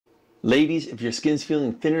Ladies, if your skin's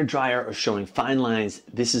feeling thinner, drier, or showing fine lines,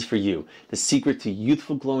 this is for you. The secret to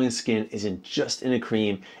youthful glowing skin isn't just in a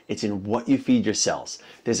cream, it's in what you feed your cells.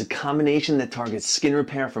 There's a combination that targets skin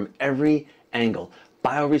repair from every angle.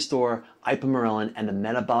 BioRestore, Ipamorelin, and the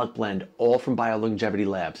Metabolic Blend, all from BioLongevity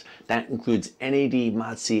Labs. That includes NAD,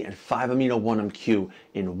 MOTS-C, and 5-amino-1-MQ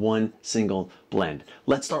in one single blend.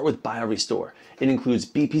 Let's start with BioRestore. It includes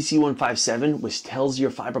BPC-157, which tells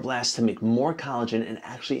your fibroblasts to make more collagen and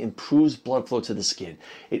actually improves blood flow to the skin.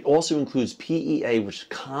 It also includes PEA, which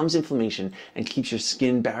calms inflammation and keeps your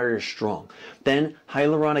skin barrier strong. Then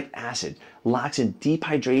Hyaluronic Acid locks in deep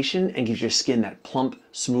hydration and gives your skin that plump,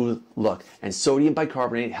 smooth look. And sodium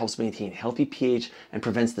bicarbonate helps maintain healthy pH and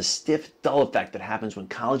prevents the stiff, dull effect that happens when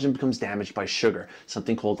collagen becomes damaged by sugar,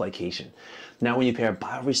 something called glycation. Now when you pair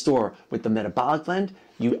BioRestore with the Metabolic Blend,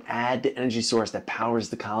 you add the energy source that powers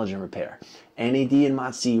the collagen repair. NAD and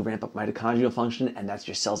MOTS-C ramp up mitochondrial function, and that's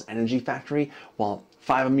your cell's energy factory, while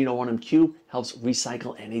 5-amino-1-MQ helps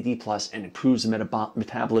recycle NAD+ and improves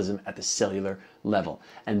metabolism at the cellular level.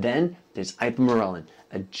 And then there's Ipamorelin,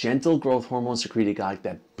 a gentle growth hormone secretagogue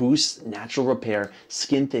that boosts natural repair,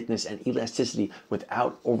 skin thickness, and elasticity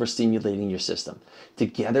without overstimulating your system.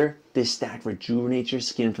 Together, this stack rejuvenates your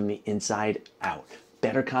skin from the inside out.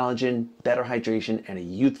 Better collagen, better hydration, and a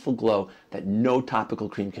youthful glow that no topical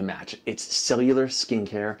cream can match. It's cellular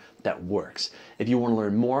skincare that works. If you want to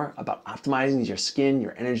learn more about optimizing your skin,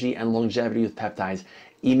 your energy, and longevity with peptides,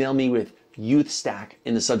 email me with Youth Stack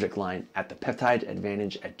in the subject line at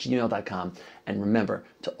thepeptideadvantage@gmail.com. And remember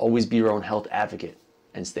to always be your own health advocate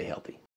and stay healthy.